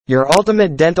your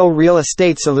ultimate dental real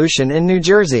estate solution in New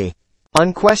Jersey.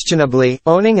 Unquestionably,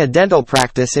 owning a dental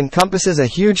practice encompasses a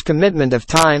huge commitment of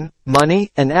time, money,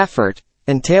 and effort,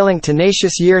 entailing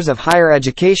tenacious years of higher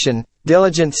education,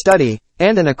 diligent study,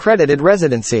 and an accredited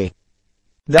residency.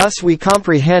 Thus, we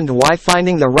comprehend why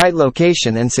finding the right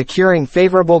location and securing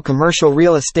favorable commercial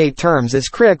real estate terms is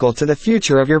critical to the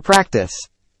future of your practice.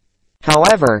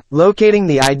 However, locating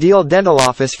the ideal dental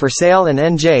office for sale in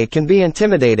NJ can be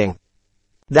intimidating.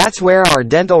 That's where our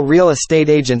dental real estate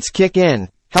agents kick in,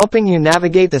 helping you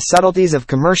navigate the subtleties of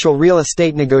commercial real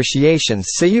estate negotiations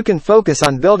so you can focus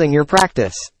on building your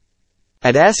practice.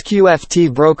 At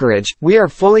SQFT Brokerage, we are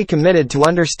fully committed to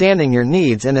understanding your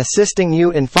needs and assisting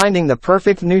you in finding the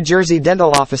perfect New Jersey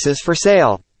dental offices for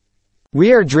sale.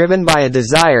 We are driven by a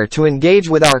desire to engage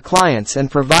with our clients and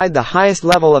provide the highest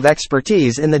level of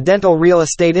expertise in the dental real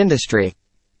estate industry.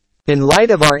 In light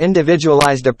of our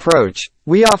individualized approach,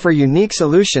 we offer unique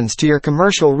solutions to your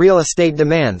commercial real estate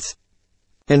demands.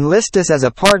 Enlist us as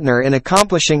a partner in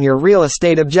accomplishing your real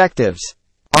estate objectives.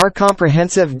 Our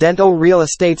comprehensive dental real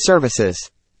estate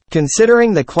services.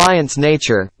 Considering the client's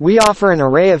nature, we offer an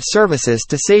array of services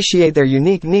to satiate their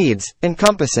unique needs,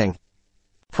 encompassing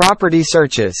property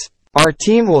searches. Our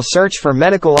team will search for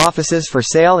medical offices for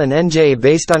sale in NJ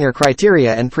based on your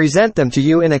criteria and present them to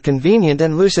you in a convenient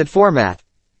and lucid format.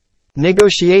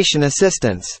 Negotiation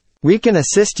assistance. We can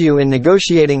assist you in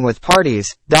negotiating with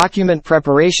parties, document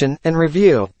preparation, and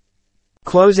review.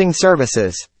 Closing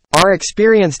services. Our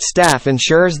experienced staff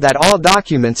ensures that all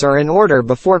documents are in order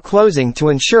before closing to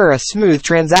ensure a smooth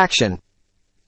transaction.